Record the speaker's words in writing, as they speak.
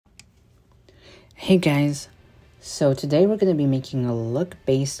Hey guys, so today we're going to be making a look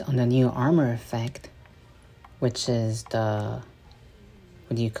based on the new armor effect, which is the,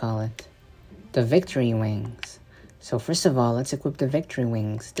 the victory wings. So first of all, let's equip the victory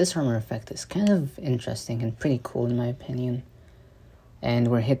wings. This armor effect is kind of interesting and pretty cool in my opinion. And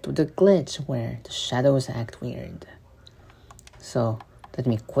we're hit with a glitch where the shadows act weird. So let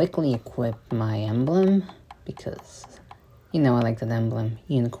me quickly equip my emblem because, I like that emblem,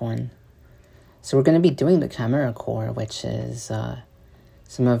 unicorn. So we're going to be doing the Chimera core, which is,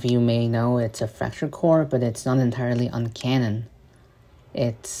 some of you may know it's a fracture core, but it's not entirely uncanon.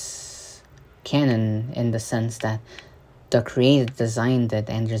 It's canon in the sense that the creator designed it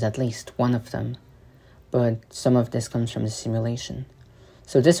and there's at least one of them. But some of this comes from the simulation.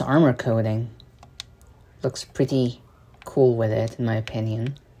 So this armor coating looks pretty cool with it, in my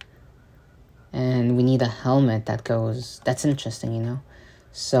opinion. And we need a helmet that's interesting,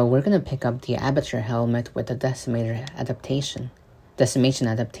 So we're going to pick up the Aperture helmet with the decimation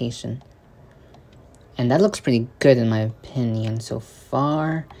adaptation. And that looks pretty good in my opinion so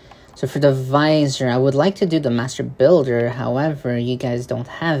far. So for the visor, I would like to do the Master Builder. However, you guys don't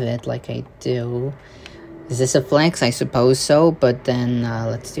have it like I do. Is this a flex? I suppose so, but then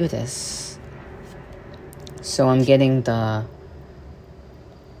let's do this. So I'm getting the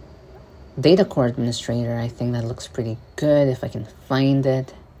Data Core Administrator. I think that looks pretty good if I can find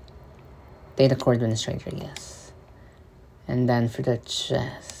it. Data Core Administrator, yes. And then for the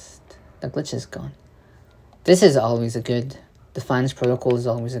chest, the glitch is gone. This is always a good, Defiance Protocol is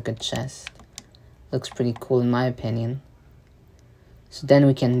always a good chest. Looks pretty cool in my opinion. So then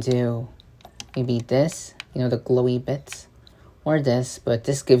we can do maybe this, the glowy bits, or this, but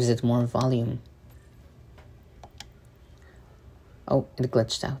this gives it more volume. Oh, it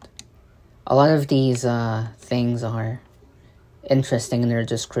glitched out. A lot of these things are interesting in their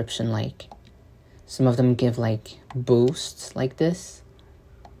description, like some of them give like boosts like this,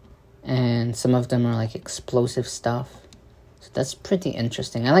 and some of them are like explosive stuff. So that's pretty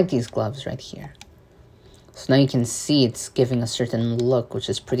interesting. I like these gloves right here. So now you can see it's giving a certain look, which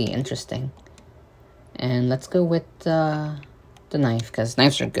is pretty interesting. And let's go with the knife, because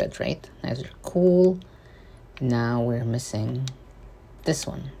knives are good, right? Knives are cool. Now we're missing this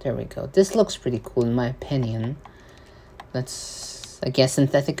one. There we go. This looks pretty cool in my opinion. Let's,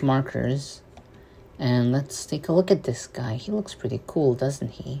 synthetic markers. And let's take a look at this guy. He looks pretty cool,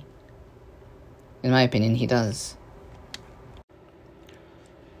 doesn't he? In my opinion, he does.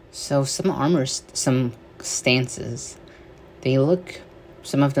 So some stances,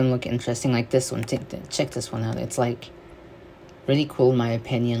 some of them look interesting, like this one. Check this one out. It's like really cool in my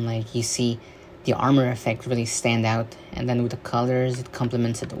opinion. Like you see the armor effect really stand out, and then with the colors it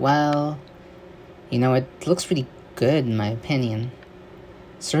complements it well. It looks pretty good in my opinion.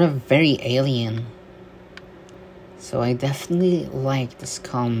 Sort of very alien. So I definitely like this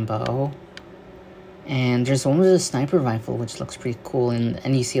combo. And there's one with a sniper rifle which looks pretty cool,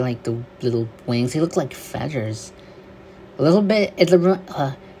 and you see like the little wings, they look like feathers. A little bit, it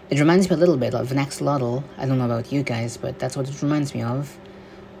reminds me a little bit of an axolotl. I don't know about you guys, but that's what it reminds me of.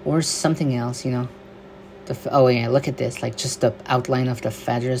 Or something else, oh yeah, look at this, like just the outline of the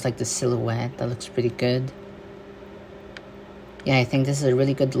feathers, like the silhouette, that looks pretty good. Yeah, I think this is a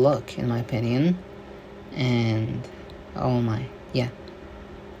really good look, in my opinion. And, oh my, yeah.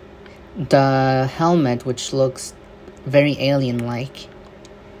 The helmet, which looks very alien-like,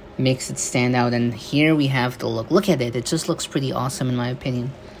 makes it stand out, and here we have the look. Look at it, it just looks pretty awesome, in my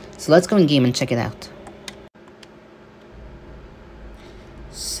opinion. So let's go in game and check it out.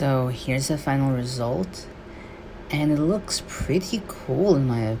 So here's the final result, and it looks pretty cool in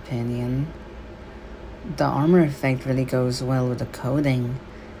my opinion. The armor effect really goes well with the coding.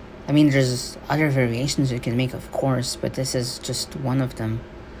 I mean, there's other variations you can make, of course, but this is just one of them.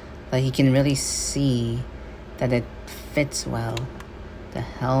 Like, you can really see that it fits well. The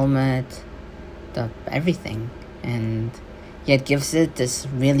helmet, everything, and yeah, it gives it this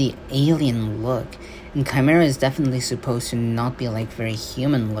really alien look. And Chimera is definitely supposed to not be like very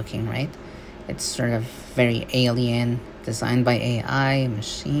human looking, right? It's sort of very alien, designed by AI,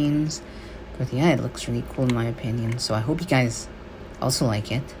 machines. But yeah, it looks really cool in my opinion. So I hope you guys also like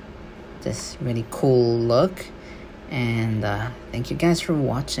it. This really cool look. And thank you guys for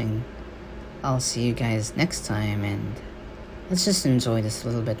watching. I'll see you guys next time, and let's just enjoy this a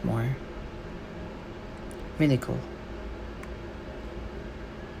little bit more. Really cool.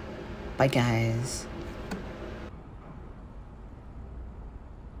 Bye guys.